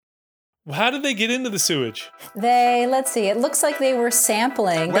How did they get into the sewage? Let's see, it looks like they were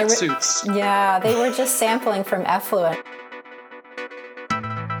sampling. Wetsuits. They were just sampling from effluent.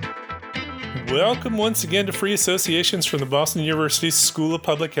 Welcome once again to Free Associations from the Boston University School of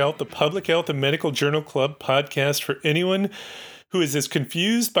Public Health, the Public Health and Medical Journal Club podcast for anyone who is as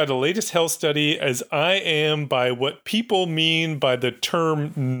confused by the latest health study as I am by what people mean by the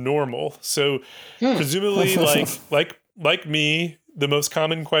term normal. So presumably, like me, the most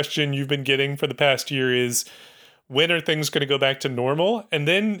common question you've been getting for the past year is, when are things going to go back to normal? And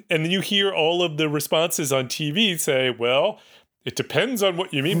then you hear all of the responses on TV say, well, it depends on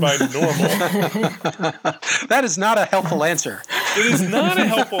what you mean by normal. That is not a helpful answer. It is not a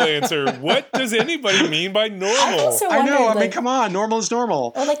helpful answer. What does anybody mean by normal? I know. I mean, come on. Normal is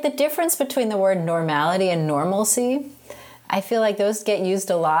normal. Or like the difference between the word normality and normalcy. I feel like those get used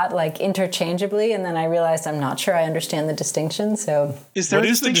a lot, like interchangeably, and then I realized I'm not sure I understand the distinction. So, is there what a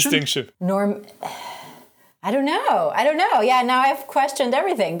distinction? The distinction? I don't know. Yeah, now I've questioned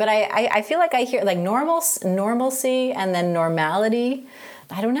everything, but I feel like I hear like normalcy and then normality.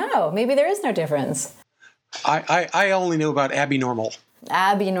 I don't know. Maybe there is no difference. I only know about Abby Normal.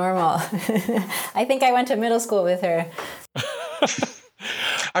 Abby Normal. I think I went to middle school with her.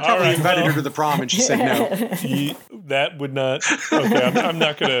 I probably invited her to the prom and she said no. That would not. Okay, I'm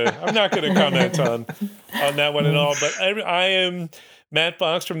not gonna comment on that one at all. But I am Matt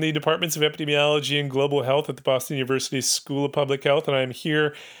Fox from the Departments of Epidemiology and Global Health at the Boston University School of Public Health, and I'm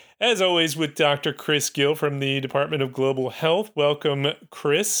here, as always, with Dr. Chris Gill from the Department of Global Health. Welcome,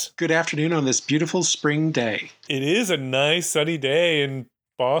 Chris. Good afternoon on this beautiful spring day. It is a nice sunny day in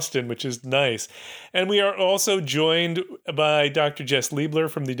Boston, which is nice. And we are also joined by Dr. Jess Liebler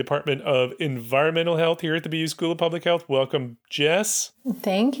from the Department of Environmental Health here at the BU School of Public Health. Welcome, Jess.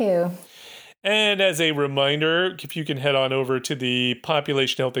 Thank you. And as a reminder, if you can head on over to the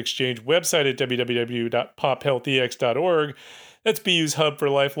Population Health Exchange website at www.pophealthex.org, that's BU's hub for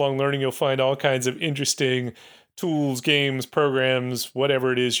lifelong learning. You'll find all kinds of interesting tools, games, programs,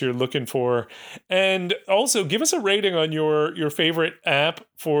 whatever it is you're looking for. And also give us a rating on your favorite app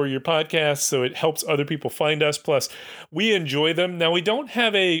for your podcast so it helps other people find us. Plus, we enjoy them. Now, we don't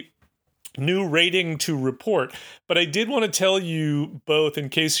have a new rating to report, but I did want to tell you both, in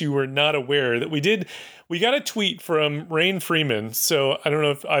case you were not aware, that we got a tweet from Rain Freeman. So I don't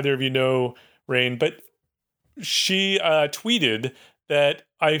know if either of you know Rain, but she tweeted that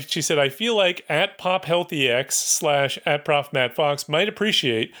she said, I feel like at PopHealthyX / at Prof Matt Fox might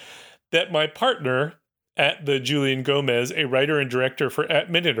appreciate that my partner at the Julian Gomez, a writer and director for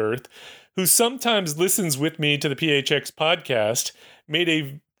At Minute Earth, who sometimes listens with me to the PHX podcast, made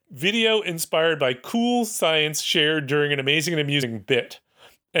a video inspired by cool science shared during an amazing and amusing bit.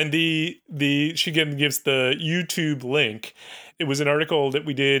 And she again gives the YouTube link. It was an article that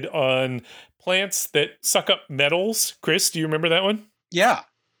we did on plants that suck up metals. Chris, do you remember that one? Yeah.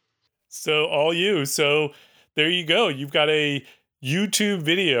 So all you. So there you go. You've got a YouTube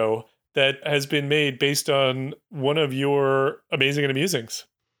video that has been made based on one of your amazing and amusings.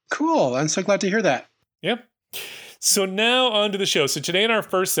 Cool. I'm so glad to hear that. Yep. So now on to the show. So today in our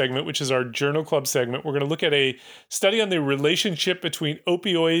first segment, which is our Journal Club segment, we're going to look at a study on the relationship between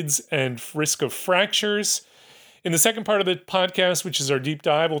opioids and risk of fractures. In the second part of the podcast, which is our deep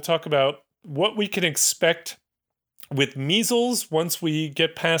dive, we'll talk about what we can expect with measles once we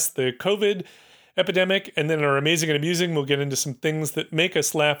get past the COVID epidemic. And then in our amazing and amusing, we'll get into some things that make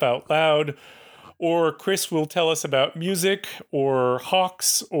us laugh out loud. Or Chris will tell us about music or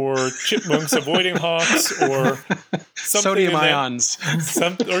hawks or chipmunks avoiding hawks or something. Sodium ions.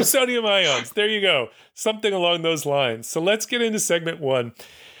 Or sodium ions. There you go. Something along those lines. So let's get into segment one.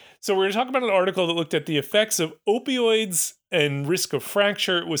 So we're going to talk about an article that looked at the effects of opioids and risk of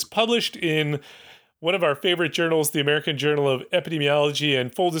fracture. It was published in one of our favorite journals, the American Journal of Epidemiology.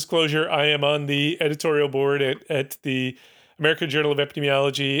 And full disclosure, I am on the editorial board at the American Journal of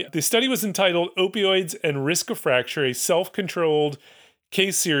Epidemiology. The study was entitled Opioids and Risk of Fracture, a self-controlled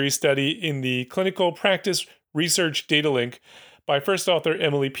case series study in the Clinical Practice Research Data Link by first author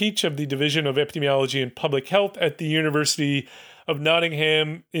Emily Peach of the Division of Epidemiology and Public Health at the University of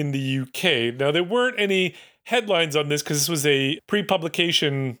Nottingham in the UK. Now, there weren't any headlines on this because this was a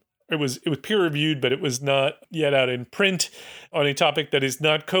pre-publication. It was peer-reviewed, but it was not yet out in print on a topic that is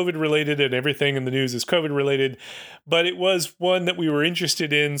not COVID-related, and everything in the news is COVID-related. But it was one that we were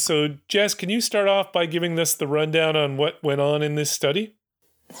interested in. So, Jess, can you start off by giving us the rundown on what went on in this study?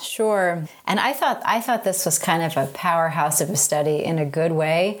 Sure. And I thought this was kind of a powerhouse of a study in a good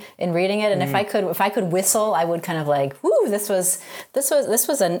way in reading it. And if I could whistle, I would kind of like, whoo, this was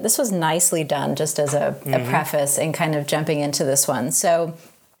nicely done, just as a preface in kind of jumping into this one. So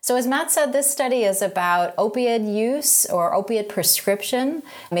So as Matt said, this study is about opiate use or opiate prescription,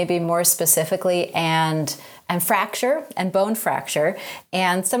 maybe more specifically, and fracture and bone fracture.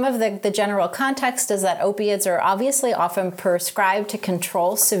 And some of the general context is that opiates are obviously often prescribed to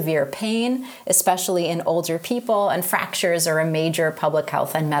control severe pain, especially in older people, and fractures are a major public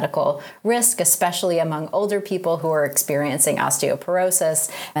health and medical risk, especially among older people who are experiencing osteoporosis.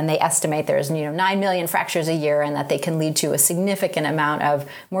 And they estimate there's 9 million fractures a year, and that they can lead to a significant amount of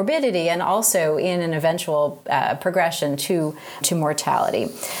morbidity and also in an eventual progression to mortality.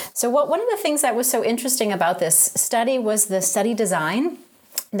 So one of the things that was so interesting about this study was the study design.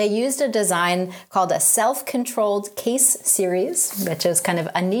 They used a design called a self-controlled case series, which is kind of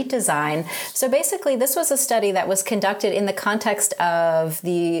a neat design. So basically, this was a study that was conducted in the context of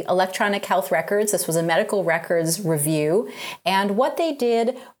the electronic health records. This was a medical records review. And what they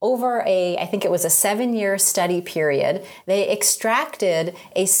did over I think it was a 7-year study period, they extracted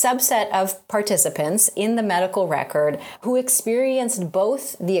a subset of participants in the medical record who experienced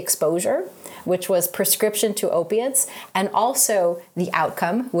both the exposure, which was prescription to opiates, and also the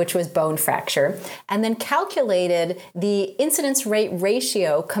outcome, which was bone fracture, and then calculated the incidence rate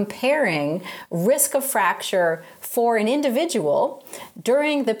ratio comparing risk of fracture for an individual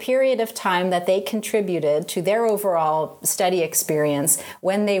during the period of time that they contributed to their overall study experience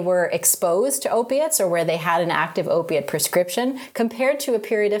when they were exposed to opiates or where they had an active opiate prescription, compared to a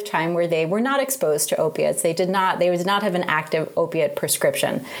period of time where they were not exposed to opiates. They did not have an active opiate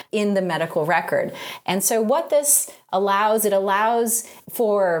prescription in the medical record. And so what this allows, it allows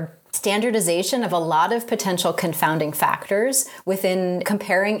for standardization of a lot of potential confounding factors within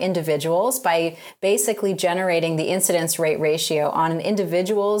comparing individuals by basically generating the incidence rate ratio on an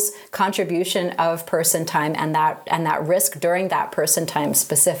individual's contribution of person time and that risk during that person time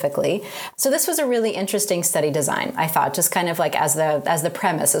specifically. So this was a really interesting study design, I thought, just kind of like as the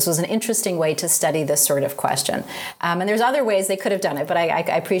premise. This was an interesting way to study this sort of question. And there's other ways they could have done it, but I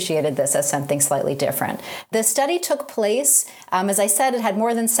appreciated this as something slightly different. The study took place, as I said, it had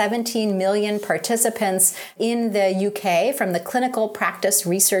more than 17 million participants in the UK from the Clinical Practice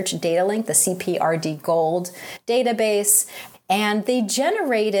Research Data Link, the CPRD Gold database. And they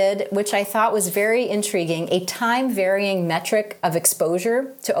generated, which I thought was very intriguing, a time-varying metric of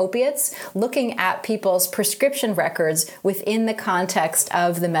exposure to opiates, looking at people's prescription records within the context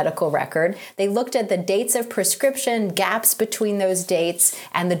of the medical record. They looked at the dates of prescription, gaps between those dates,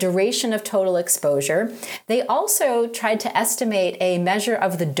 and the duration of total exposure. They also tried to estimate a measure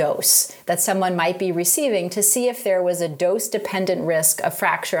of the dose that someone might be receiving to see if there was a dose-dependent risk of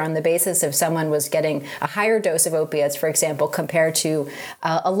fracture on the basis if someone was getting a higher dose of opiates, for example, compared to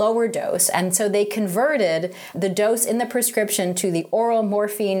a lower dose. And so they converted the dose in the prescription to the oral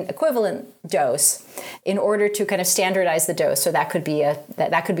morphine equivalent dose in order to kind of standardize the dose. So that could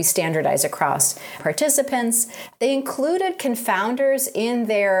be standardized across participants. They included confounders in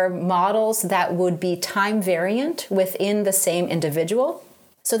their models that would be time variant within the same individual.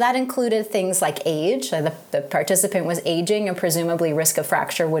 So that included things like age. The participant was aging, and presumably risk of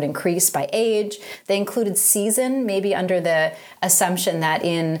fracture would increase by age. They included season, maybe under the assumption that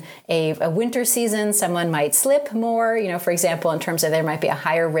in a winter season, someone might slip more, for example, in terms of there might be a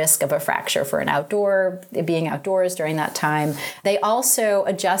higher risk of a fracture for being outdoors during that time. They also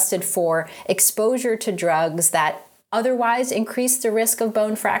adjusted for exposure to drugs that otherwise increased the risk of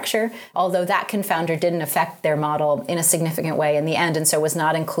bone fracture, although that confounder didn't affect their model in a significant way in the end, and so was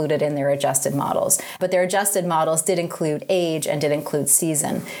not included in their adjusted models. But their adjusted models did include age and did include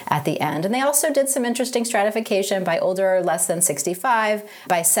season at the end. And they also did some interesting stratification by older or less than 65,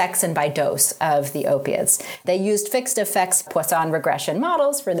 by sex, and by dose of the opiates. They used fixed effects Poisson regression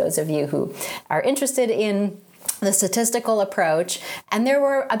models, for those of you who are interested in the statistical approach. And there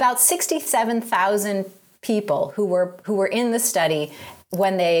were about 67,000 people who were in the study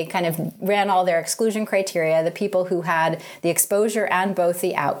when they kind of ran all their exclusion criteria, the people who had the exposure and both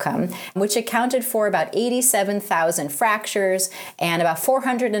the outcome, which accounted for about 87,000 fractures and about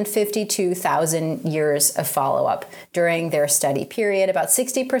 452,000 years of follow-up during their study period. About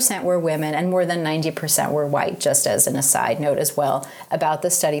 60% were women and more than 90% were white, just as an aside note as well about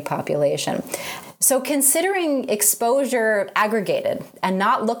the study population. So considering exposure aggregated and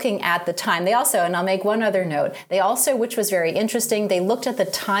not looking at the time, they also, and I'll make one other note, they also, which was very interesting, they looked at the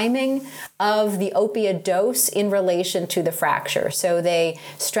timing of the opiate dose in relation to the fracture. So they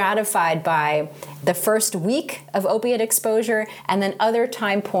stratified by the first week of opiate exposure and then other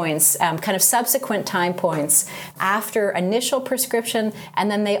time points, kind of subsequent time points after initial prescription. And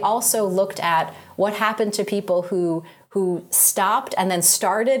then they also looked at what happened to people who who stopped and then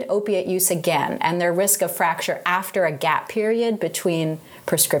started opiate use again, and their risk of fracture after a gap period between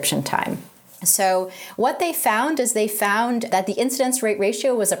prescription time. So what they found is they found that the incidence rate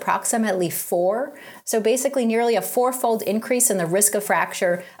ratio was approximately 4. So basically nearly a 4-fold increase in the risk of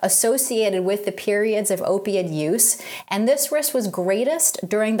fracture associated with the periods of opioid use. And this risk was greatest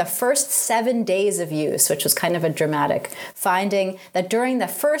during the first 7 days of use, which was kind of a dramatic finding, that during the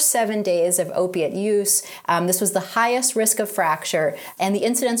first 7 days of opiate use, this was the highest risk of fracture, and the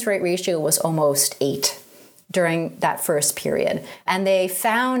incidence rate ratio was almost 8. During that first period. And they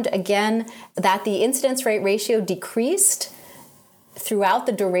found, again, that the incidence rate ratio decreased throughout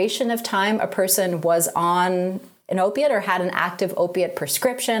the duration of time a person was on an opiate or had an active opiate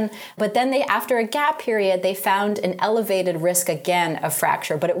prescription. But then after a gap period, they found an elevated risk again of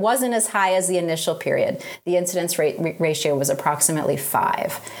fracture, but it wasn't as high as the initial period. The incidence rate ratio was approximately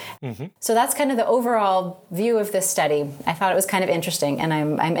 5. Mm-hmm. So that's kind of the overall view of this study. I thought it was kind of interesting, and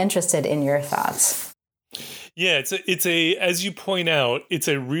I'm interested in your thoughts. Yeah, it's a as you point out, it's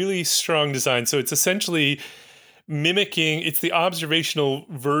a really strong design. So it's essentially it's the observational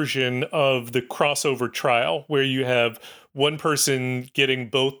version of the crossover trial, where you have one person getting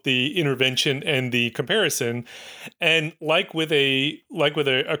both the intervention and the comparison. And like with a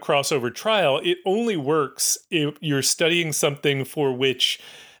crossover trial, it only works if you're studying something for which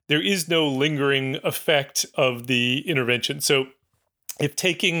there is no lingering effect of the intervention. So if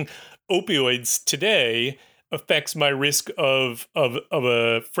taking opioids today affects my risk of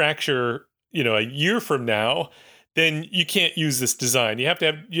a fracture, a year from now, then you can't use this design. You have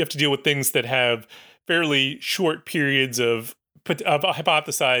to deal with things that have fairly short periods of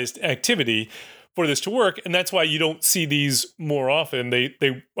hypothesized activity for this to work, and that's why you don't see these more often.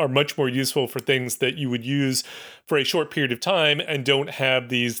 They are much more useful for things that you would use for a short period of time and don't have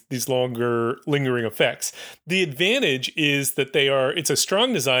these longer lingering effects. The advantage is that it's a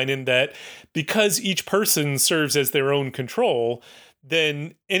strong design in that because each person serves as their own control,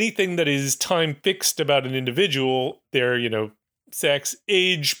 then anything that is time fixed about an individual, their sex,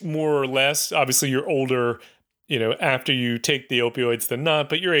 age more or less, obviously you're older after you take the opioids than not,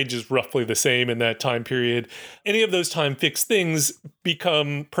 but your age is roughly the same in that time period. Any of those time-fixed things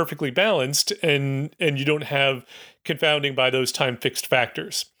become perfectly balanced, and you don't have confounding by those time-fixed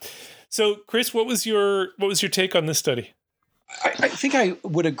factors. So, Chris, what was your take on this study? I think I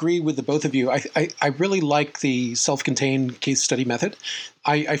would agree with the both of you. I really like the self-contained case study method.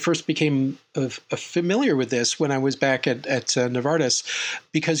 I first became familiar with this when I was back at Novartis,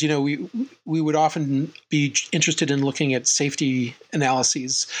 because we would often be interested in looking at safety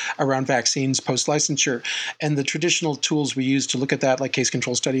analyses around vaccines post-licensure, and the traditional tools we use to look at that, like case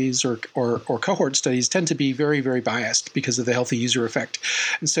control studies or cohort studies, tend to be very, very biased because of the healthy user effect,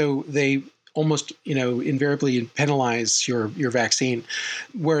 and so they almost invariably penalize your vaccine,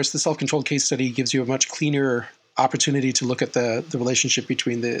 whereas the self-controlled case study gives you a much cleaner opportunity to look at the relationship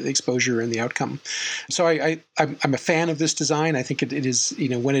between the exposure and the outcome. So I'm a fan of this design. I think it is,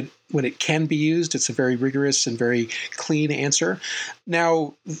 when it can be used, it's a very rigorous and very clean answer.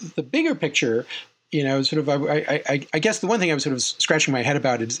 Now, the bigger picture, sort of, I guess the one thing I was sort of scratching my head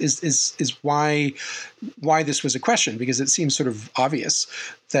about is why this was a question, because it seems sort of obvious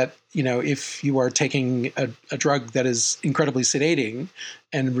that, if you are taking a drug that is incredibly sedating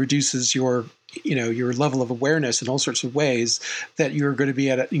and reduces your level of awareness in all sorts of ways, that you're going to be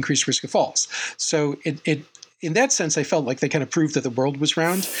at an increased risk of falls. So it in that sense, I felt like they kind of proved that the world was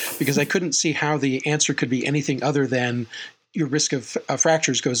round, because I couldn't see how the answer could be anything other than your risk of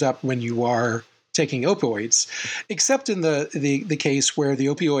fractures goes up when you are taking opioids, except in the case where the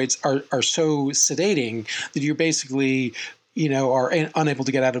opioids are so sedating that you're basically are unable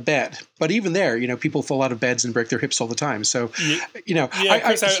to get out of bed. But even there, people fall out of beds and break their hips all the time. So,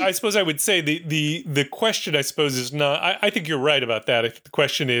 Chris, I suppose I would say the question, I suppose, is not. I think you're right about that. I think the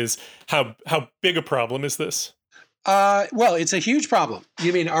question is how big a problem is this? Well, it's a huge problem.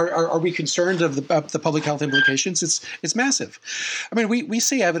 You mean, are we concerned of the public health implications? It's massive. I mean, we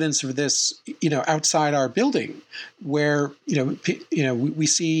see evidence of this, outside our building, where we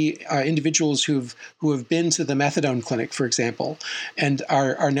see individuals who have been to the methadone clinic, for example, and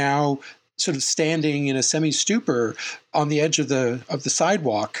are now sort of standing in a semi-stupor on the edge of the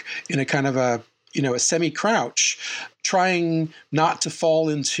sidewalk in a kind of a semi-crouch, trying not to fall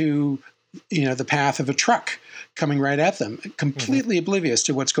into the path of a truck coming right at them, completely oblivious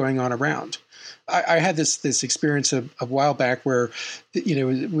to what's going on around. I had this experience a while back where,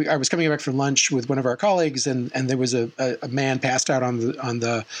 I was coming back from lunch with one of our colleagues, and there was a man passed out on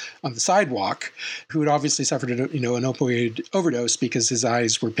the sidewalk who had obviously suffered an opioid overdose because his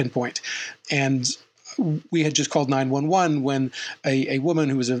eyes were pinpoint, and we had just called 911 when a woman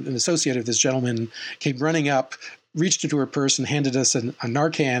who was an associate of this gentleman came running up, reached into her purse and handed us a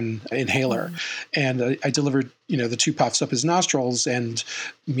Narcan inhaler. And I delivered, the 2 puffs up his nostrils. And,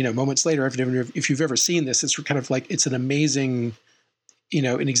 moments later, if you've ever seen this, it's kind of like, it's an amazing,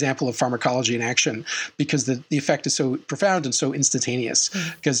 an example of pharmacology in action, because the effect is so profound and so instantaneous.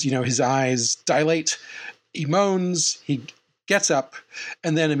 Because, his eyes dilate, he moans, he gets up,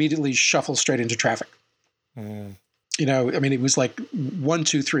 and then immediately shuffles straight into traffic. It was like 1,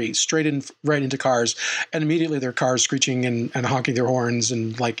 2, 3, right into cars, and immediately there are cars screeching and honking their horns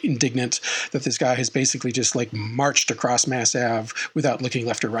and like indignant that this guy has basically just like marched across Mass Ave without looking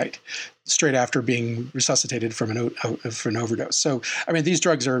left or right, straight after being resuscitated from an overdose. So, these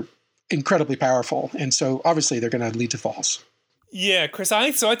drugs are incredibly powerful, and so obviously they're going to lead to falls. Yeah, Chris,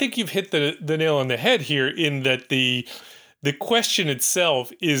 I think you've hit the nail on the head here in that the question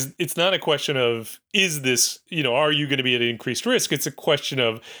itself it's not a question of, is this, are you going to be at increased risk? It's a question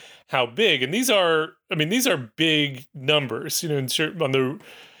of how big. And these are big numbers,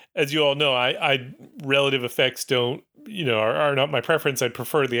 as you all know, I relative effects don't, are not my preference. I'd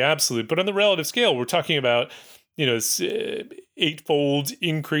prefer the absolute, but on the relative scale, we're talking about, 8-fold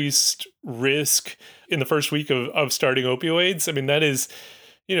increased risk in the first week of starting opioids. That is,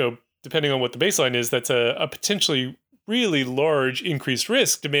 depending on what the baseline is, that's a potentially really large increased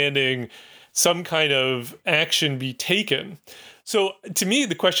risk demanding some kind of action be taken. So to me,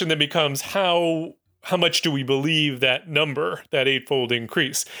 the question then becomes how much do we believe that number, that 8-fold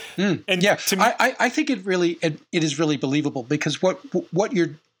increase? And yeah, to me, I think it is really believable, because what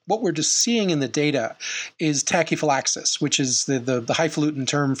we're just seeing in the data is tachyphylaxis, which is the highfalutin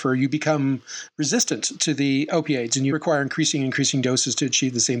term for you become resistant to the opioids and you require increasing doses to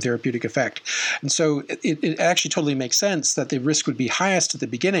achieve the same therapeutic effect. And so it actually totally makes sense that the risk would be highest at the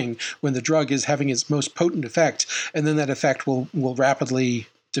beginning when the drug is having its most potent effect, and then that effect will rapidly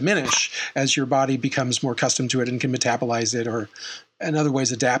diminish as your body becomes more accustomed to it and can metabolize it, or in other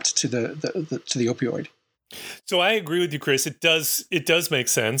ways adapt to the opioid. So I agree with you, Chris. It does make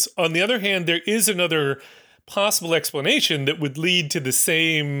sense. On the other hand, there is another possible explanation that would lead to the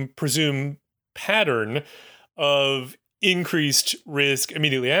same presumed pattern of increased risk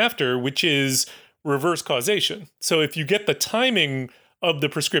immediately after, which is reverse causation. So if you get the timing of the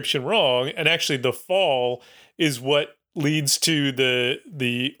prescription wrong, and actually the fall is what leads to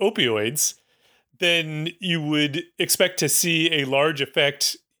the opioids, then you would expect to see a large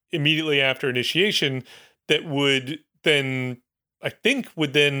effect immediately after initiation that would then,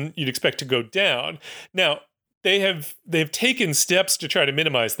 you'd expect to go down. Now, they've taken steps to try to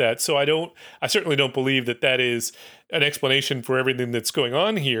minimize that. So I certainly don't believe that is an explanation for everything that's going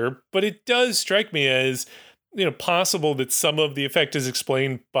on here, but it does strike me as, possible that some of the effect is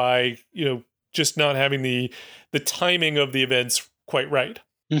explained by, just not having the timing of the events quite right.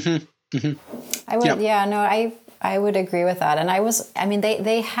 Mm-hmm. Mm-hmm. I would agree with that. And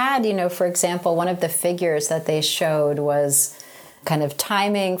they had, for example, one of the figures that they showed was kind of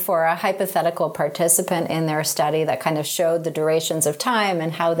timing for a hypothetical participant in their study that kind of showed the durations of time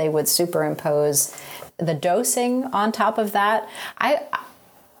and how they would superimpose the dosing on top of that.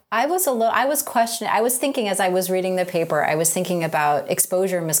 I was thinking as I was reading the paper, I was thinking about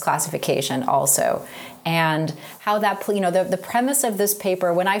exposure misclassification also, and how that, the premise of this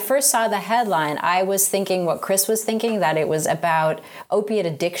paper, when I first saw the headline, I was thinking what Chris was thinking, that it was about opiate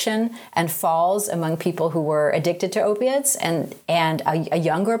addiction and falls among people who were addicted to opiates and a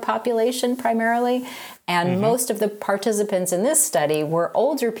younger population primarily. And most of the participants in this study were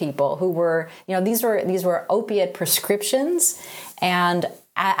older people who were, these were opiate prescriptions and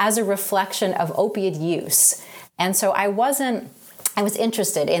as a reflection of opiate use. And so I was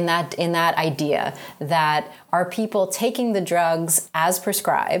interested in that idea that are people taking the drugs as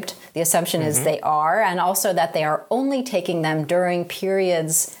prescribed? The assumption is they are, and also that they are only taking them during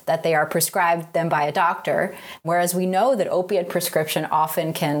periods that they are prescribed them by a doctor. Whereas we know that opiate prescription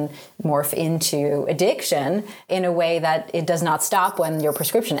often can morph into addiction in a way that it does not stop when your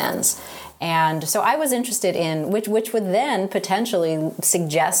prescription ends. And so I was interested in which would then potentially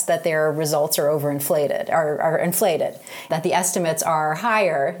suggest that their results are overinflated, are inflated, that the estimates are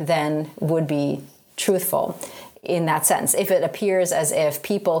higher than would be truthful in that sense, if it appears as if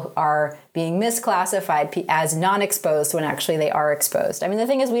people are being misclassified as non-exposed when actually they are exposed. The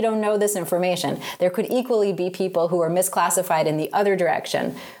thing is, we don't know this information. There could equally be people who are misclassified in the other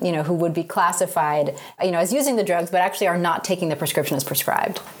direction, who would be classified, as using the drugs, but actually are not taking the prescription as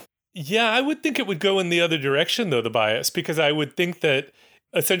prescribed. Yeah, I would think it would go in the other direction, though, the bias, because I would think that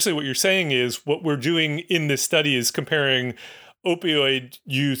essentially what you're saying is what we're doing in this study is comparing opioid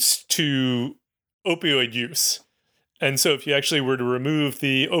use to opioid use. And so if you actually were to remove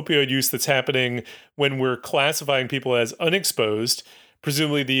the opioid use that's happening when we're classifying people as unexposed,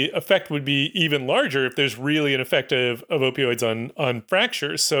 presumably the effect would be even larger if there's really an effect of opioids on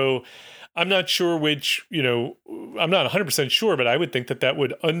fractures. So I'm not sure I'm not 100% sure, but I would think that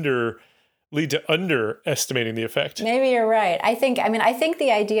would lead to underestimating the effect. Maybe you're right. I think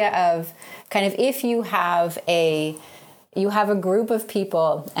the idea of kind of if you have a group of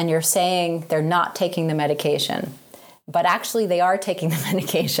people and you're saying they're not taking the medication, but actually they are taking the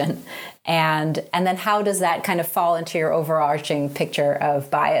medication. And then how does that kind of fall into your overarching picture of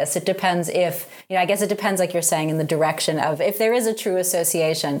bias? It depends I guess it depends, like you're saying, in the direction of if there is a true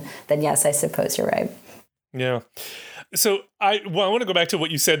association, then yes, I suppose you're right. Yeah. So I want to go back to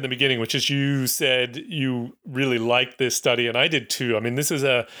what you said in the beginning, which is you said you really liked this study, and I did too. I mean, this is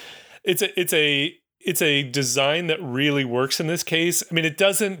it's a design that really works in this case. I mean, it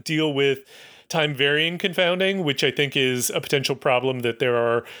doesn't deal with time varying confounding, which I think is a potential problem, that there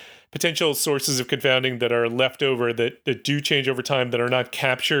are potential sources of confounding that are left over that do change over time that are not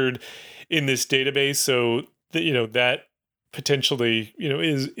captured in this database. So that potentially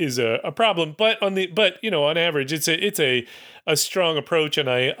is a problem. But on average, it's a strong approach, and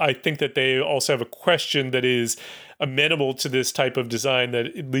I think that they also have a question that is amenable to this type of design, that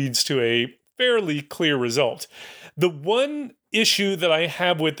it leads to a fairly clear result. The one issue that I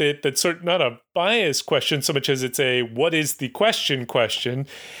have with it, that's sort of not a bias question so much as it's a what is the question,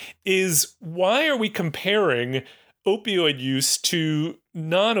 is why are we comparing opioid use to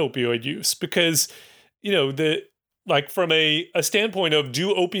non-opioid use? Because, from a standpoint of,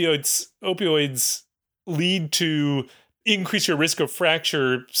 do opioids lead to increase your risk of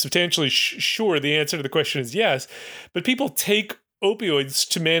fracture substantially? Sure, the answer to the question is yes. But people take opioids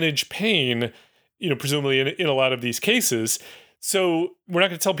to manage pain, presumably in a lot of these cases. So we're not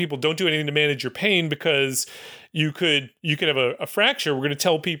going to tell people don't do anything to manage your pain because you could have a fracture. We're going to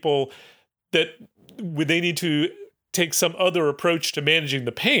tell people that they need to take some other approach to managing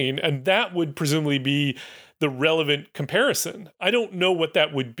the pain, and that would presumably be the relevant comparison. I don't know what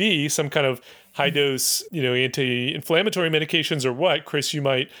that would be, some kind of high dose, anti-inflammatory medications or what. Chris, you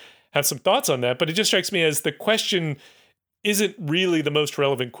might have some thoughts on that, but it just strikes me as the question isn't really the most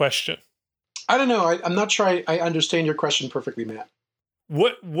relevant question. I don't know. I'm not sure I understand your question perfectly, Matt.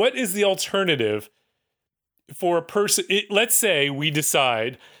 What is the alternative for a person? Let's say we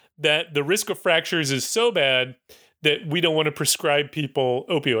decide that the risk of fractures is so bad that we don't want to prescribe people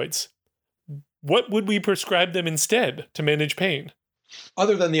opioids. What would we prescribe them instead to manage pain?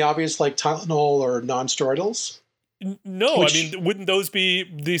 Other than the obvious, like Tylenol or non-steroidals? No, wouldn't those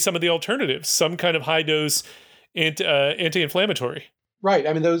be some of the alternatives? Some kind of high dose anti-inflammatory. Right.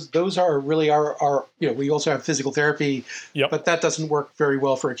 I mean, those are really our we also have physical therapy, but that doesn't work very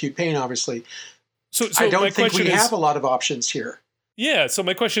well for acute pain, obviously. So I don't think we have a lot of options here. Yeah. So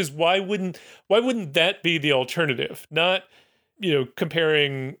my question is, why wouldn't that be the alternative? Not,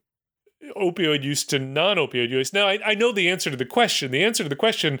 comparing opioid use to non-opioid use. Now, I know the answer to the question. The answer to the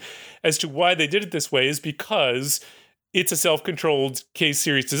question as to why they did it this way is because it's a self-controlled case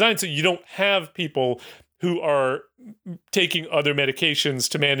series design. So you don't have people who are taking other medications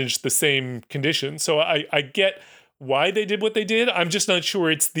to manage the same condition. So I get why they did what they did. I'm just not sure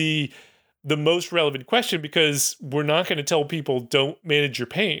it's the most relevant question, because we're not going to tell people don't manage your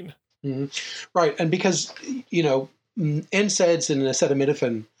pain. Mm-hmm. Right. And because, NSAIDs and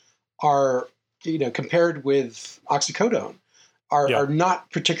acetaminophen are, compared with oxycodone, are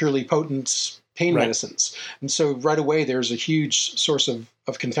not particularly potent pain medicines. And so right away, there's a huge source of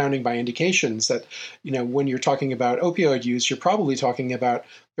confounding by indications that, when you're talking about opioid use, you're probably talking about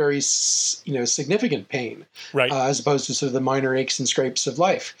very, significant pain, right? As opposed to sort of the minor aches and scrapes of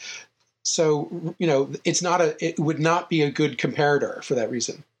life. So, it would not be a good comparator for that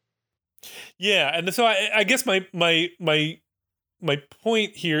reason. Yeah. And so I guess my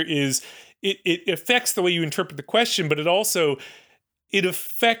point here is it affects the way you interpret the question, but it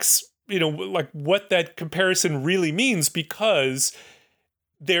affects, what that comparison really means, because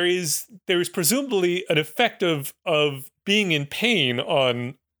there is presumably an effect of being in pain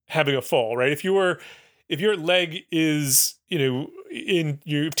on having a fall, right? If your leg is, in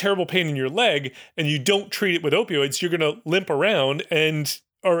your terrible pain in your leg and you don't treat it with opioids, you're going to limp around and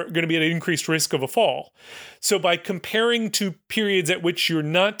are going to be at an increased risk of a fall. So by comparing to periods at which you're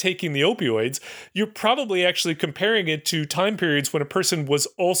not taking the opioids, you're probably actually comparing it to time periods when a person was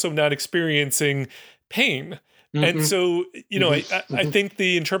also not experiencing pain. Mm-hmm. And so, I think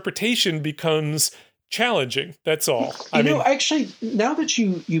the interpretation becomes challenging. That's all. Actually, now that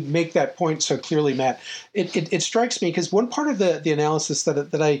you make that point so clearly, Matt, it strikes me because one part of the analysis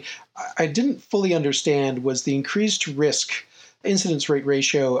that I didn't fully understand was the increased risk incidence rate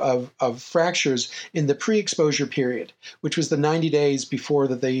ratio of fractures in the pre-exposure period, which was the 90 days before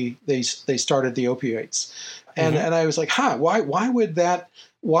that they started the opioids. And I was like, why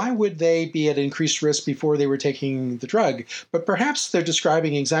would they be at increased risk before they were taking the drug? But perhaps they're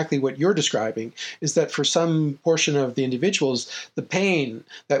describing exactly what you're describing, is that for some portion of the individuals, the pain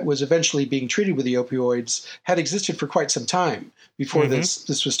that was eventually being treated with the opioids had existed for quite some time before this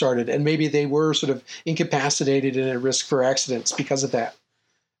was started. And maybe they were sort of incapacitated and at risk for accidents because of that.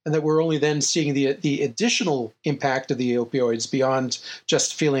 And that we're only then seeing the additional impact of the opioids beyond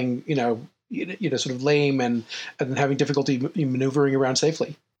just feeling, sort of lame and having difficulty maneuvering around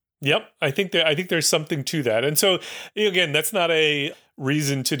safely. Yep, I think there's something to that. And so again, that's not a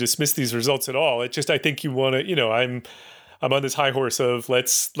reason to dismiss these results at all. It's just I think you want to, I'm on this high horse of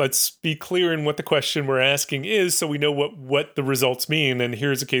let's be clear in what the question we're asking is, so we know what the results mean. And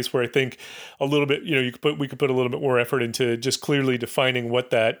here's a case where I think a little bit, we could put a little bit more effort into just clearly defining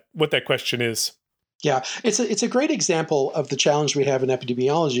what that question is. Yeah, it's a great example of the challenge we have in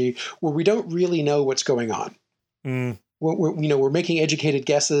epidemiology, where we don't really know what's going on. We're making educated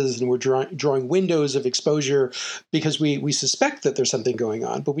guesses, and we're drawing windows of exposure because we suspect that there's something going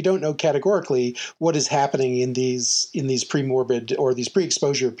on, but we don't know categorically what is happening in these pre-morbid or these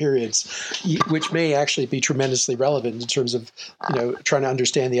pre-exposure periods, which may actually be tremendously relevant in terms of trying to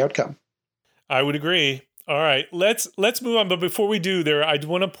understand the outcome. I would agree. All right, let's move on. But before we do, I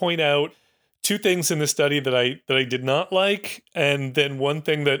want to point out two things in the study that I did not like, and then one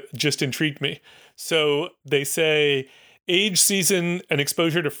thing that just intrigued me. So they say age, season, and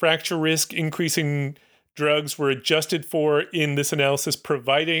exposure to fracture risk increasing drugs were adjusted for in this analysis,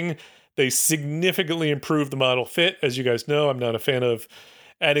 providing they significantly improve the model fit. As you guys know, I'm not a fan of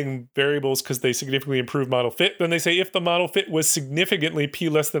adding variables because they significantly improve model fit. Then they say if the model fit was significantly p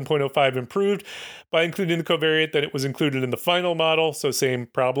less than 0.05 improved by including the covariate, then it was included in the final model. So same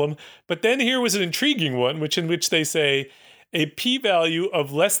problem. But then here was an intriguing one, in which they say a p-value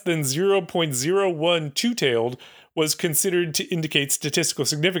of less than 0.01 two-tailed was considered to indicate statistical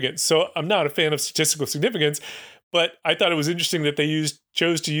significance. So I'm not a fan of statistical significance, but I thought it was interesting that they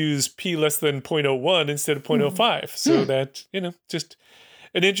chose to use p less than 0.01 instead of 0.05. So that, just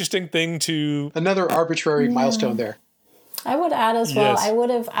an interesting thing to... Another arbitrary milestone there. I would add as well,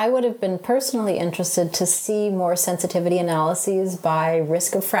 Yes. I would have been personally interested to see more sensitivity analyses by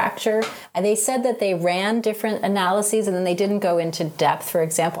risk of fracture. And they said that they ran different analyses and then they didn't go into depth. For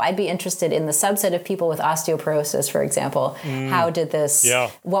example, I'd be interested in the subset of people with osteoporosis, for example. How did this,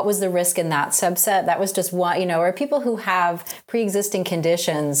 what was the risk in that subset? That was just one, or people who have pre-existing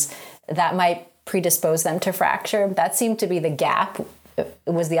conditions that might predispose them to fracture. That seemed to be the gap. It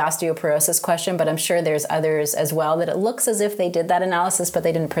was the osteoporosis question, but I'm sure there's others as well that it looks as if they did that analysis, but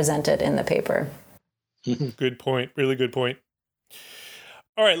they didn't present it in the paper. Good point. Really good point.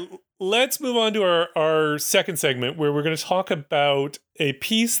 All right, let's move on to our second segment where we're going to talk about a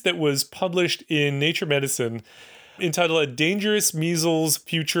piece that was published in Nature Medicine entitled "A Dangerous Measles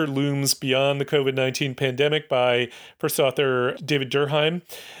Future Looms Beyond the COVID-19 Pandemic" by first author David Durkheim.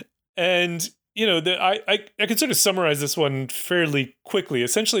 And I can sort of summarize this one fairly quickly.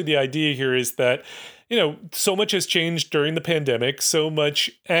 Essentially, the idea here is that, so much has changed during the pandemic. So much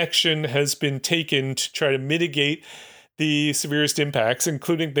action has been taken to try to mitigate the severest impacts,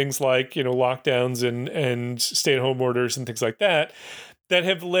 including things like, lockdowns and stay-at-home orders and things like that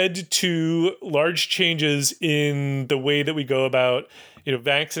have led to large changes in the way that we go about,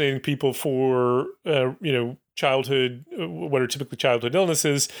 vaccinating people for, childhood, what are typically childhood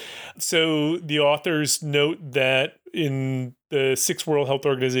illnesses. So the authors note that in the 6 World Health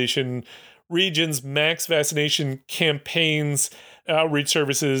Organization regions, max vaccination campaigns, outreach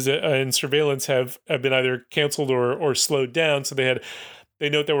services, and surveillance have been either canceled or slowed down. So they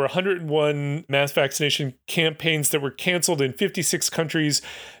note there were 101 mass vaccination campaigns that were canceled in 56 countries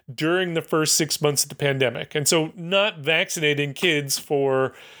during the first 6 months of the pandemic. And so not vaccinating kids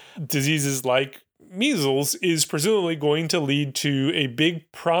for diseases like measles is presumably going to lead to a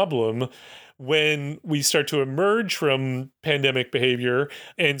big problem when we start to emerge from pandemic behavior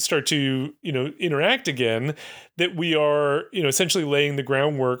and start to, interact again, that we are, essentially laying the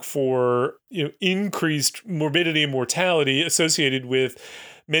groundwork for, increased morbidity and mortality associated with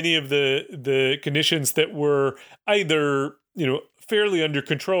many of the conditions that were either, fairly under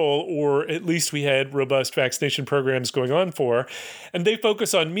control, or at least we had robust vaccination programs going on for. And they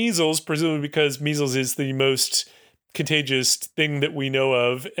focus on measles, presumably because measles is the most contagious thing that we know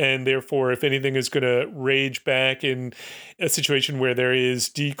of. And therefore, if anything is going to rage back in a situation where there is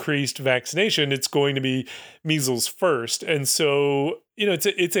decreased vaccination, it's going to be measles first. And so,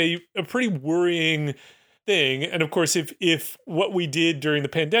 it's a pretty worrying thing. And of course, if what we did during the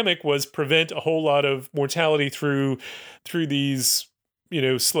pandemic was prevent a whole lot of mortality through these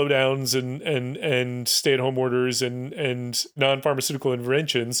slowdowns and stay-at-home orders and non-pharmaceutical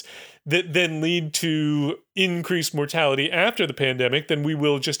interventions that then lead to increased mortality after the pandemic, then we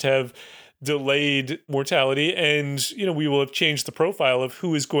will just have delayed mortality, and we will have changed the profile of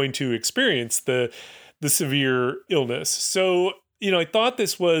who is going to experience the severe illness. So I thought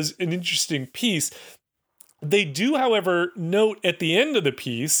this was an interesting piece. They do, however, note at the end of the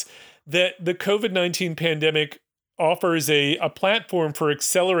piece that the COVID-19 pandemic offers a platform for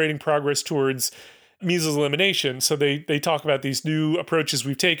accelerating progress towards measles elimination. So they talk about these new approaches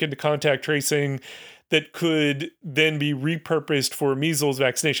we've taken to contact tracing that could then be repurposed for measles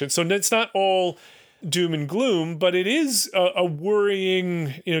vaccination. So it's not all doom and gloom, but it is a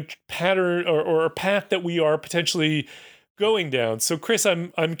worrying pattern or a path that we are potentially going down. So Chris,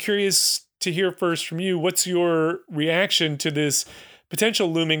 I'm curious to hear first from you. What's your reaction to this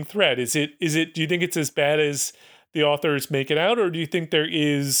potential looming threat? Do you think it's as bad as the authors make it out, or do you think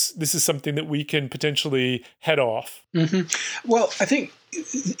this is something that we can potentially head off? Mm-hmm. Well, I think,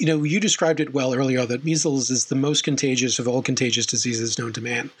 you described it well earlier, that measles is the most contagious of all contagious diseases known to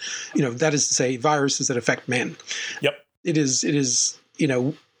man. That is to say, viruses that affect men. Yep. It is,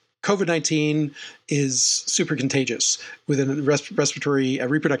 COVID-19 is super contagious with a respiratory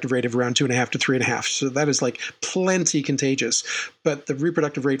reproductive rate of around 2.5 to 3.5. So that is like plenty contagious. But the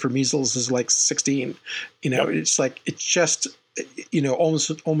reproductive rate for measles is like 16. Yep. It's just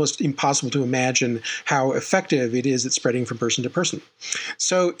almost impossible to imagine how effective it is at spreading from person to person.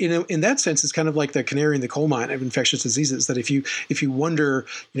 So, in that sense, it's kind of like the canary in the coal mine of infectious diseases, that if you wonder,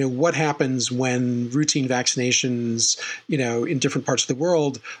 what happens when routine vaccinations, in different parts of the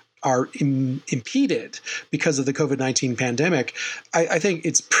world are impeded because of the COVID-19 pandemic, I think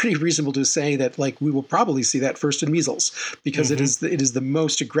it's pretty reasonable to say that we will probably see that first in measles, because mm-hmm. it is the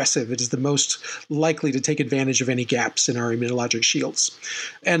most aggressive, it is the most likely to take advantage of any gaps in our immunologic shields.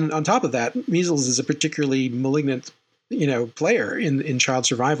 And on top of that, measles is a particularly malignant player in child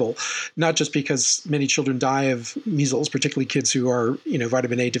survival, not just because many children die of measles, particularly kids who are,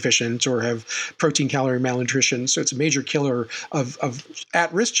 vitamin A deficient or have protein calorie malnutrition. So it's a major killer of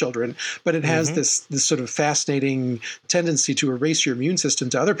at-risk children, but it has mm-hmm. this sort of fascinating tendency to erase your immune system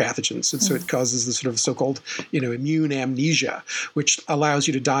to other pathogens. And so it causes the sort of so-called, immune amnesia, which allows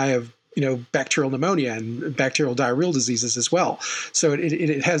you to die of bacterial pneumonia and bacterial diarrheal diseases as well. So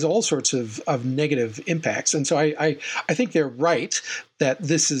it has all sorts of negative impacts. And so I think they're right that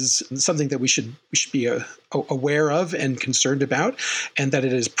this is something that we should be aware of and concerned about, and that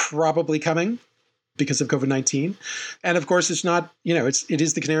it is probably coming because of COVID-19. And of course, it's not, it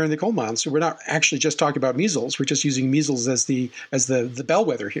is the canary in the coal mine. So we're not actually just talking about measles. We're just using measles as the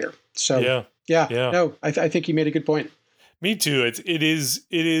bellwether here. So no, I think you made a good point. Me too. It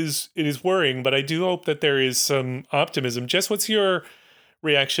is worrying, but I do hope that there is some optimism. Jess, what's your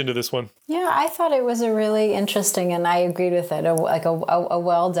reaction to this one? Yeah, I thought it was a really interesting, and I agreed with it, a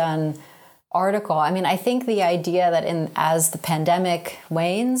well done article. I mean, I think the idea that as the pandemic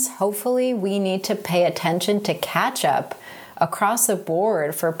wanes, hopefully we need to pay attention to catch up across the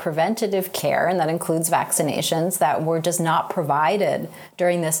board for preventative care, and that includes vaccinations that were just not provided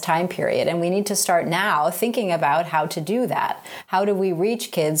during this time period. And we need to start now thinking about how to do that. How do we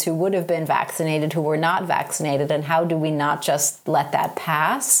reach kids who would have been vaccinated, who were not vaccinated, and how do we not just let that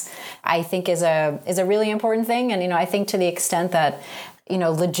pass? I think is a really important thing. And, I think to the extent that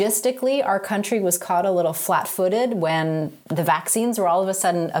logistically, our country was caught a little flat-footed when the vaccines were all of a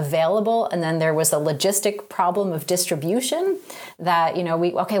sudden available, and then there was a logistic problem of distribution that,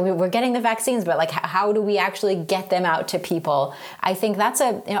 we're getting the vaccines, but how do we actually get them out to people? I think that's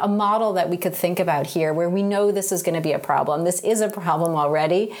a model that we could think about here, where we know this is going to be a problem. This is a problem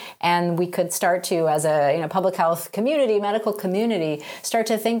already, and we could start to, as a public health community, medical community, start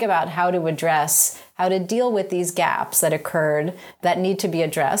to think about how to deal with these gaps that occurred that need to be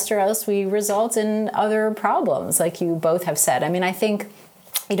addressed, or else we result in other problems, like you both have said. I mean, I think,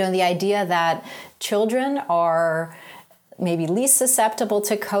 the idea that children are maybe least susceptible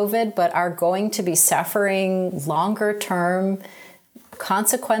to COVID, but are going to be suffering longer term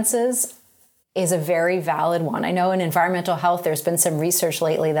consequences is a very valid one. I know in environmental health, there's been some research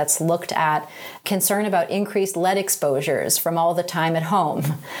lately that's looked at concern about increased lead exposures from all the time at home,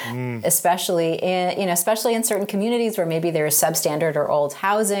 especially in certain communities where maybe there's substandard or old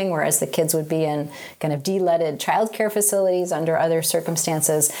housing, whereas the kids would be in kind of de-leaded childcare facilities under other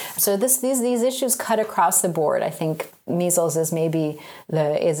circumstances. So these issues cut across the board. I think measles is maybe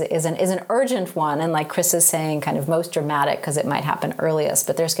is an urgent one, and like Chris is saying, kind of most dramatic because it might happen earliest.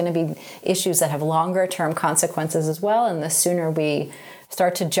 But there's going to be issues that have longer term consequences as well, and the sooner we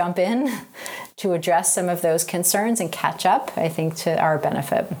start to jump in to address some of those concerns and catch up, I think, to our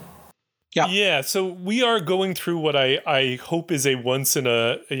benefit. Yeah. So we are going through what I hope is a once in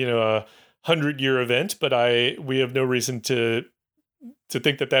a 100-year event, but we have no reason to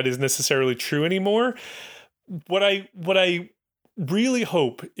think that is necessarily true anymore. What I really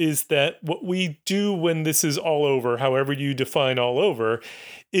hope is that what we do when this is all over, however you define all over,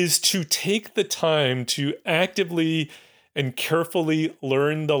 is to take the time to actively and carefully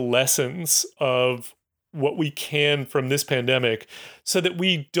learn the lessons of what we can from this pandemic so that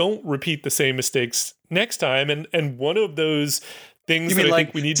we don't repeat the same mistakes next time. And one of those things that I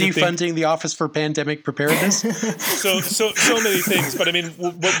think we need to defunding the Office for Pandemic Preparedness? so many things. But I mean,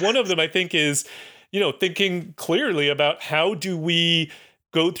 one of them I think is, thinking clearly about how do we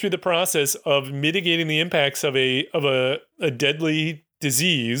go through the process of mitigating the impacts of a deadly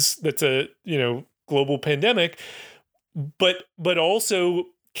disease that's a global pandemic, but also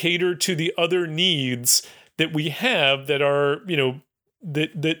cater to the other needs that we have that are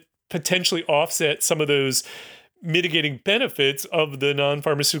that potentially offset some of those mitigating benefits of the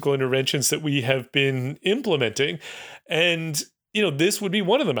non-pharmaceutical interventions that we have been implementing. And this would be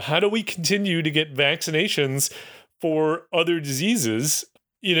one of them. How do we continue to get vaccinations for other diseases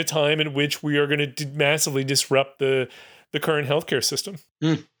in a time in which we are going to massively disrupt the current healthcare system?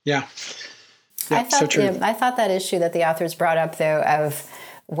 Yeah, I thought, so true. I thought that issue that the authors brought up, though, of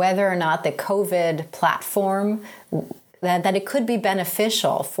whether or not the COVID platform, that it could be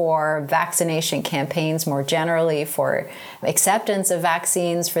beneficial for vaccination campaigns more generally, for acceptance of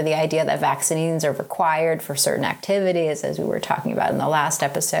vaccines, for the idea that vaccines are required for certain activities, as we were talking about in the last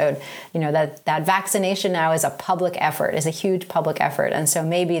episode, that vaccination now is a public effort, is a huge public effort. And so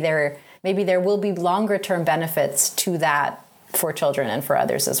maybe there will be longer term benefits to that for children and for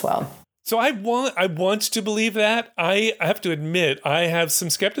others as well. So I want to believe that. I have to admit, I have some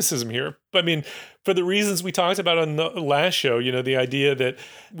skepticism here. I mean, for the reasons we talked about on the last show, the idea that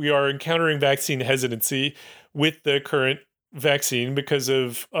we are encountering vaccine hesitancy with the current vaccine because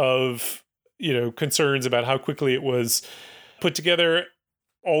of concerns about how quickly it was put together.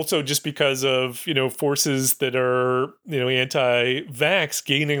 Also, just because of, forces that are, anti-vax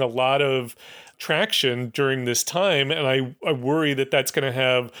gaining a lot of traction during this time. And I worry that that's going to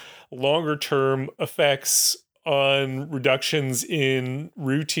have longer term effects on reductions in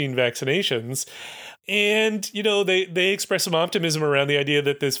routine vaccinations. And, they express some optimism around the idea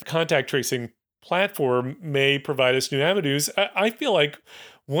that this contact tracing platform may provide us new avenues. I feel like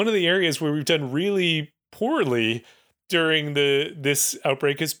one of the areas where we've done really poorly during this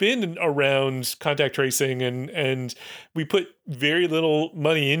outbreak has been around contact tracing, and we put very little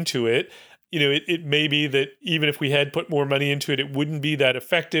money into it. It may be that even if we had put more money into it, it wouldn't be that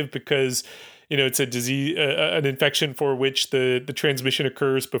effective because, it's a disease, an infection for which the transmission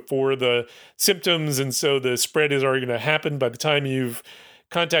occurs before the symptoms. And so the spread is already going to happen by the time you've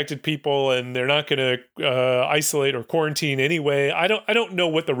contacted people, and they're not going to isolate or quarantine anyway. I don't know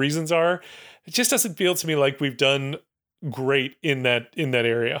what the reasons are. It just doesn't feel to me like we've done great in that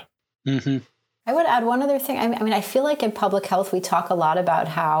area. Mm-hmm. I would add one other thing. I mean, I feel like in public health, we talk a lot about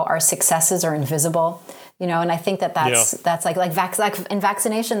how our successes are invisible, and I think that's like in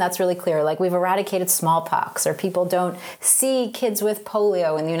vaccination, that's really clear. Like we've eradicated smallpox, or people don't see kids with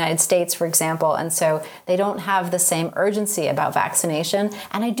polio in the United States, for example. And so they don't have the same urgency about vaccination.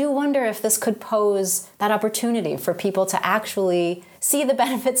 And I do wonder if this could pose that opportunity for people to actually see the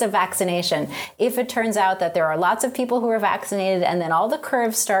benefits of vaccination. If it turns out that there are lots of people who are vaccinated and then all the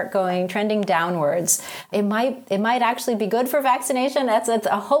curves start trending downwards, it might actually be good for vaccination. That's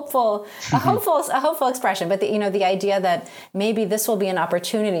a hopeful expression. But the idea that maybe this will be an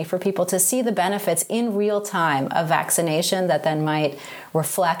opportunity for people to see the benefits in real time of vaccination that then might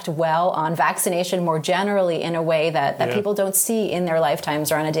reflect well on vaccination more generally in a way that people don't see in their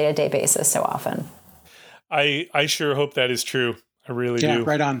lifetimes or on a day-to-day basis so often. I sure hope that is true. I really do. Yeah,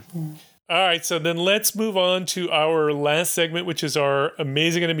 right on. All right, so then let's move on to our last segment, which is our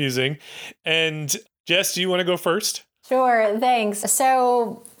amazing and amusing. And Jess, do you want to go first? Sure, thanks.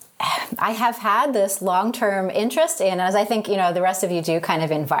 So I have had this long-term interest in, as I think, the rest of you do, kind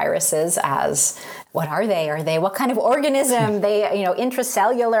of in viruses as what are they? Are they what kind of organism? They,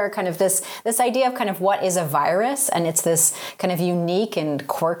 intracellular, kind of this idea of kind of what is a virus, and it's this kind of unique and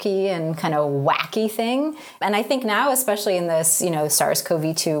quirky and kind of wacky thing. And I think now, especially in this,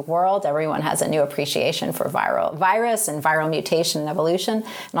 SARS-CoV-2 world, everyone has a new appreciation for virus and viral mutation and evolution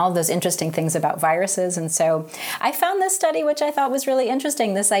and all of those interesting things about viruses. And so I found this study, which I thought was really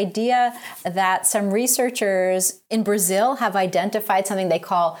interesting, this idea that some researchers in Brazil have identified something they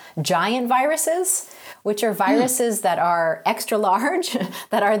call giant viruses, which are viruses that are extra large,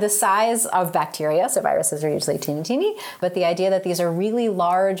 that are the size of bacteria. So viruses are usually teeny, but the idea that these are really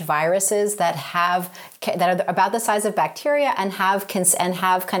large viruses that are about the size of bacteria and have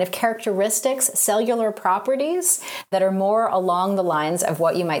kind of characteristics, cellular properties that are more along the lines of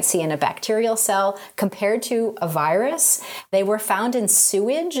what you might see in a bacterial cell compared to a virus. They were found in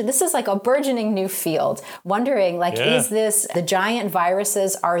sewage. This is like a burgeoning new field. Wondering, is this the giant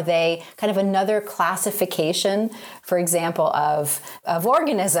viruses? Are they kind of another classification, for example, of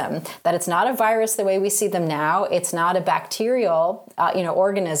organism? That it's not a virus the way we see them now. It's not a bacterial,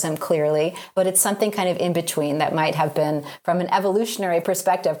 organism clearly, but it's something kind of in between that might have been, from an evolutionary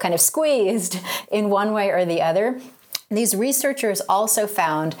perspective, kind of squeezed in one way or the other. These researchers also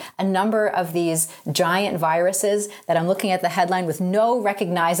found a number of these giant viruses that I'm looking at the headline with no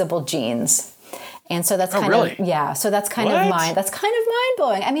recognizable genes. And so that's kind of, so that's kind of mind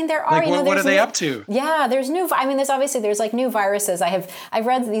blowing. I mean, there are, what are they up to? Yeah, there's there's like new viruses. I've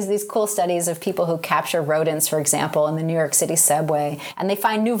read these cool studies of people who capture rodents, for example, in the New York City subway, and they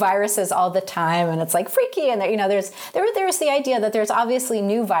find new viruses all the time, and it's like freaky. And there's the idea that there's obviously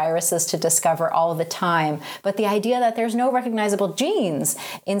new viruses to discover all the time, but the idea that there's no recognizable genes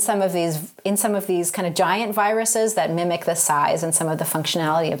in some of these kind of giant viruses that mimic the size and some of the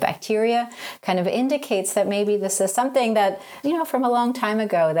functionality of bacteria kind of indicates that maybe this is something that, from a long time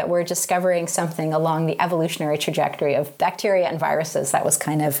ago, that we're discovering something along the evolutionary trajectory of bacteria and viruses that was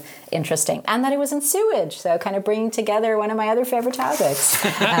kind of interesting. And that it was in sewage. So kind of bringing together one of my other favorite topics.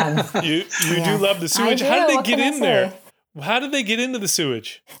 You do love the sewage. How did they get in there? How did they get into the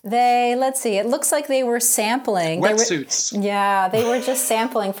sewage? Let's see, it looks like they were sampling. Wetsuits. They were just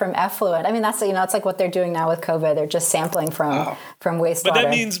sampling from effluent. I mean, that's, it's like what they're doing now with COVID. They're just sampling from wastewater. But that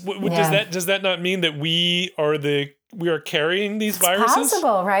means, does that not mean that we are carrying these viruses? It's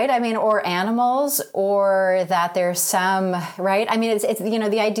possible, right? I mean, or animals, or that there's some, right? I mean, it's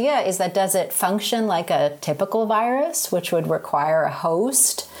the idea is that does it function like a typical virus, which would require a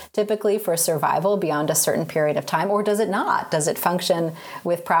host typically for survival beyond a certain period of time, or does it not? Does it function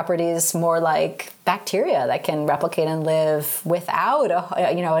with properties more like bacteria that can replicate and live without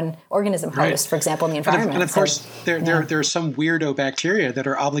an organism host, for example, in the environment? And of course, there are some weirdo bacteria that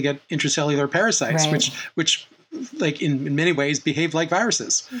are obligate intracellular parasites, which like in many ways behave like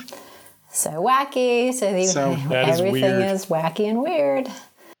viruses. So wacky. So everything is wacky and weird.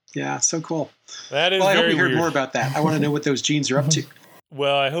 Yeah, so cool. That is well, I hope we weird. hear more about that. I want to know what those genes are up to.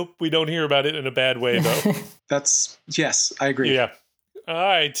 Well, I hope we don't hear about it in a bad way, though. Yes, I agree. Yeah. All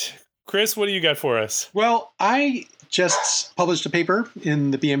right. Chris, what do you got for us? Well, I just published a paper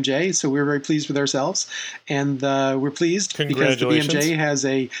in the BMJ, so we're very pleased with ourselves, and we're pleased because the BMJ has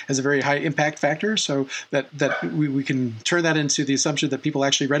a very high impact factor, so that we can turn that into the assumption that people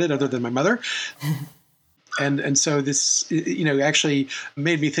actually read it, other than my mother. And so this, actually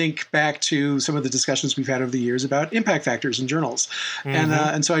made me think back to some of the discussions we've had over the years about impact factors in journals. Mm-hmm.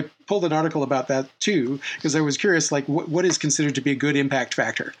 And so I pulled an article about that too, because I was curious, like what is considered to be a good impact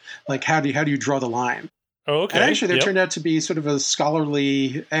factor? Like how do you draw the line? Oh, okay. And actually there turned out to be sort of a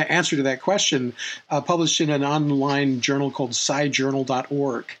scholarly answer to that question, published in an online journal called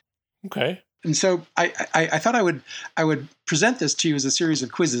scijournal.org. Okay. And so I thought I would present this to you as a series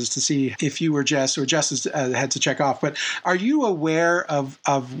of quizzes to see if you or Jess has had to check off. But are you aware of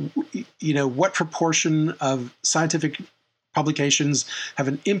what proportion of scientific publications have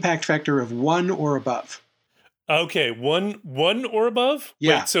an impact factor of 1 or above? Okay, one or above?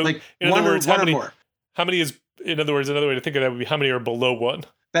 Yeah. Wait, so like in other words, one or more. How many is? In other words, another way to think of that would be how many are below 1?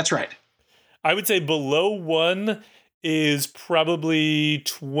 That's right. I would say below 1 is probably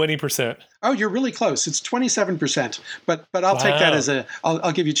 20%. Oh, you're really close. It's 27%. But I'll take that as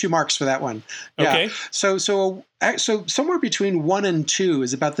I'll give you 2 marks for that one. Yeah. Okay. So somewhere between 1 and 2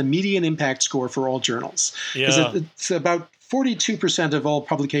 is about the median impact score for all journals. Yeah. It's about 42% of all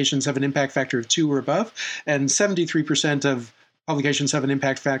publications have an impact factor of 2 or above, and 73% of publications have an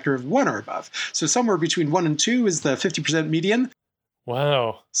impact factor of 1 or above. So somewhere between 1 and 2 is the 50% median.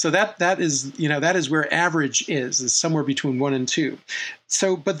 Wow. So that is, that is where average is somewhere between 1 and 2.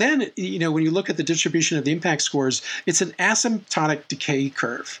 So, but then, when you look at the distribution of the impact scores, it's an asymptotic decay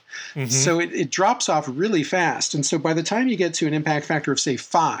curve. Mm-hmm. So it drops off really fast. And so by the time you get to an impact factor of, say,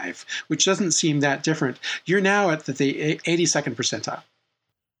 5, which doesn't seem that different, you're now at the 82nd percentile.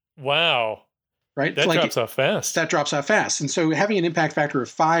 Wow. Right? That drops off fast. That drops off fast. And so having an impact factor of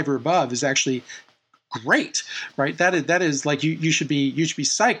 5 or above is actually great, right? That is like you should be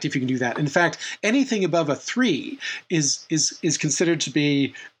psyched if you can do that. In fact, anything above a 3 is considered to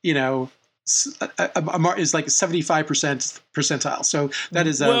be, is like 75% percentile. So that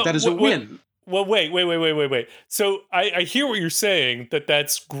is a win. Well, wait. So I hear what you're saying,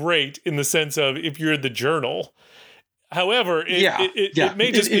 that's great in the sense of if you're the journal. However, it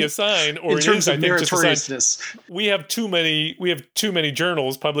may just be a sign, or in terms of meritoriousness. We have too many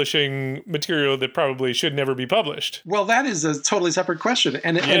journals publishing material that probably should never be published. Well, that is a totally separate question,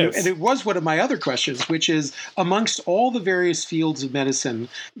 and it was one of my other questions, which is amongst all the various fields of medicine,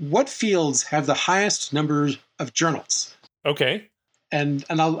 what fields have the highest numbers of journals? Okay, and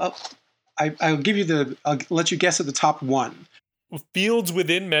I'll let you guess at the top one. Fields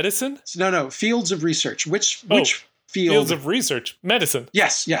within medicine? No, fields of research. Which fields of research, medicine.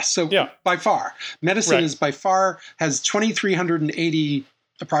 Yes. So by far, medicine is by far has 2,380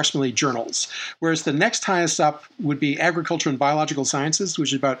 approximately journals, whereas the next highest up would be agriculture and biological sciences,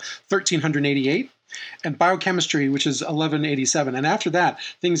 which is about 1,388, and biochemistry, which is 1,187. And after that,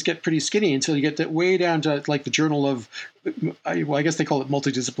 things get pretty skinny until you get way down to like the journal of, well, I guess they call it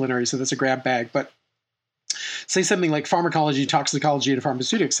multidisciplinary, so that's a grab bag, but say something like pharmacology, toxicology, and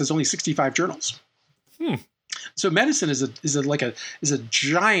pharmaceutics has only 65 journals. So medicine is a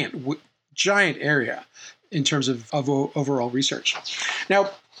giant area in terms of overall research. Now,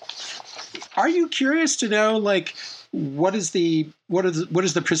 are you curious to know what is the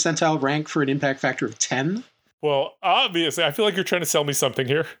percentile rank for an impact factor of 10? Well, obviously, I feel like you're trying to sell me something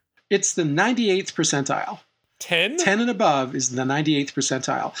here. It's the 98th percentile. 10? 10 and above is the 98th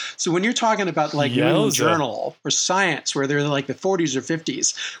percentile. So when you're talking about like New England Journal or Science, where they're like the 40s or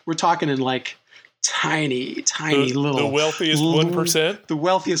 50s, we're talking in like tiny little... The wealthiest 1%? The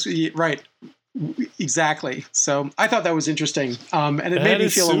wealthiest, right. Exactly. So I thought that was interesting. And it made me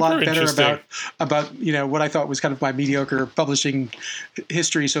feel a lot better about what I thought was kind of my mediocre publishing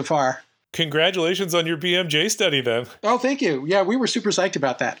history so far. Congratulations on your BMJ study then. Oh, thank you. Yeah, we were super psyched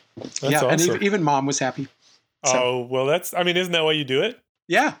about that. That's awesome. And even Mom was happy. So. Oh, well, isn't that why you do it?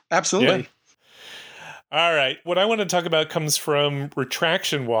 Yeah, absolutely. Yeah. All right. What I want to talk about comes from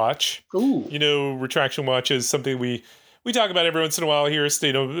Retraction Watch. Ooh. Retraction Watch is something we talk about every once in a while here. It's,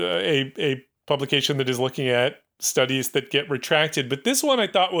 a publication that is looking at studies that get retracted. But this one I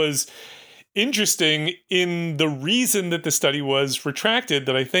thought was interesting in the reason that the study was retracted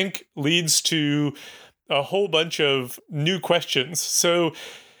that I think leads to a whole bunch of new questions. So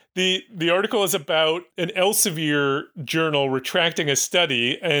the article is about an Elsevier journal retracting a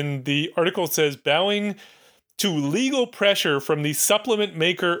study, and the article says, bowing to legal pressure from the supplement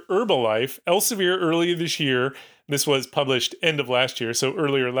maker Herbalife, Elsevier earlier this year, this was published end of last year, so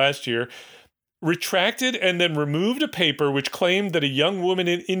earlier last year, retracted and then removed a paper which claimed that a young woman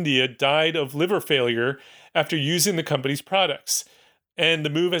in India died of liver failure after using the company's products. And the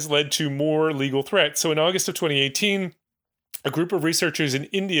move has led to more legal threats. So in August of 2018, a group of researchers in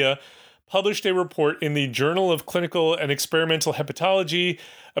India published a report in the Journal of Clinical and Experimental Hepatology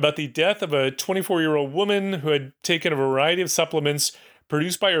about the death of a 24-year-old woman who had taken a variety of supplements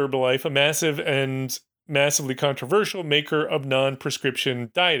produced by Herbalife, a massive and massively controversial maker of non-prescription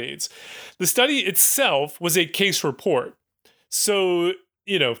diet aids. The study itself was a case report. So,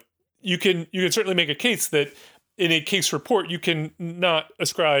 you can certainly make a case that in a case report, you can not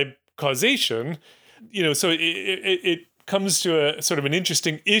ascribe causation. So it comes to a sort of an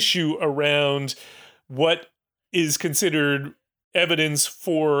interesting issue around what is considered evidence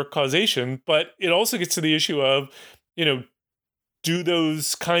for causation, but it also gets to the issue of, do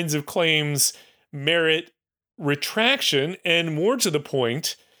those kinds of claims merit retraction? And more to the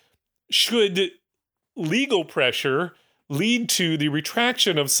point, should legal pressure lead to the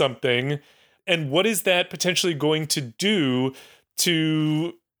retraction of something? And what is that potentially going to do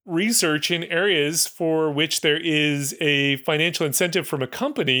to research in areas for which there is a financial incentive from a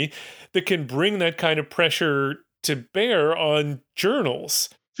company that can bring that kind of pressure to bear on journals?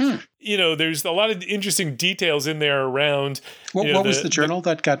 There's a lot of interesting details in there around. What was the journal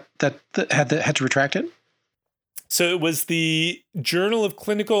that had to retract it? So it was the Journal of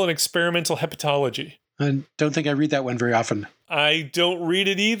Clinical and Experimental Hepatology. I don't think I read that one very often. I don't read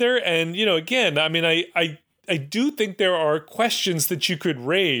it either. And, again, I I do think there are questions that you could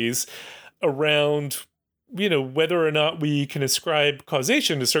raise around, whether or not we can ascribe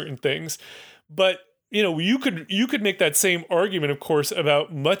causation to certain things. But, you could make that same argument, of course,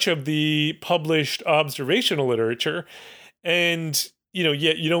 about much of the published observational literature. And,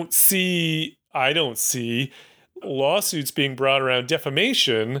 yet I don't see lawsuits being brought around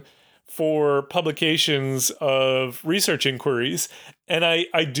defamation for publications of research inquiries. And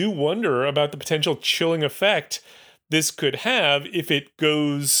I do wonder about the potential chilling effect this could have if it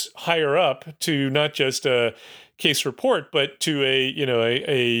goes higher up to not just a case report, but to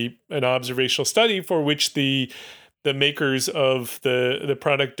an observational study for which the makers of the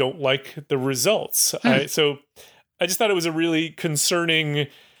product don't like the results. So I just thought it was a really concerning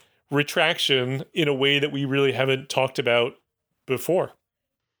retraction in a way that we really haven't talked about before.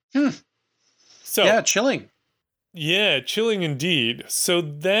 So yeah, chilling. Yeah, chilling indeed. So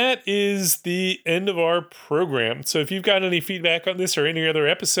that is the end of our program. So if you've got any feedback on this or any other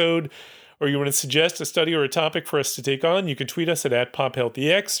episode, or you want to suggest a study or a topic for us to take on, you can tweet us at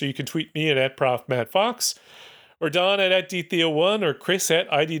PopHealthEX, or you can tweet me at ProfMattFox, or Don at DTheo1, or Chris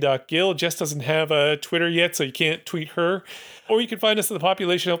at ID.Gill. Jess doesn't have a Twitter yet, so you can't tweet her. Or you can find us at the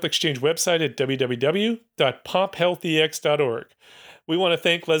Population Health Exchange website at www.pophealthex.org. We want to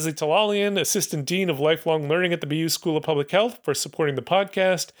thank Leslie Talalian, Assistant Dean of Lifelong Learning at the BU School of Public Health, for supporting the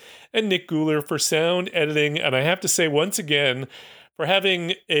podcast, and Nick Guler for sound editing. And I have to say once again, for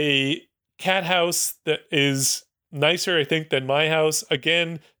having a cat house that is nicer, I think, than my house.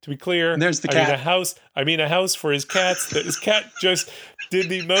 Again, to be clear, there's the cat. I mean a house for his cats. That his cat just did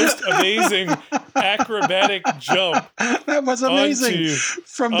the most amazing acrobatic jump. That was amazing.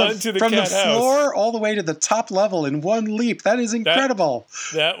 From the floor house. All the way to the top level in one leap. That is incredible.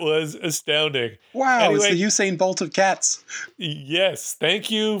 That was astounding. Wow, anyway, it's the Usain Bolt of cats. Yes.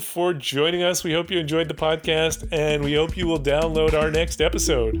 Thank you for joining us. We hope you enjoyed the podcast, and we hope you will download our next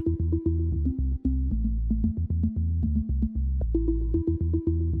episode.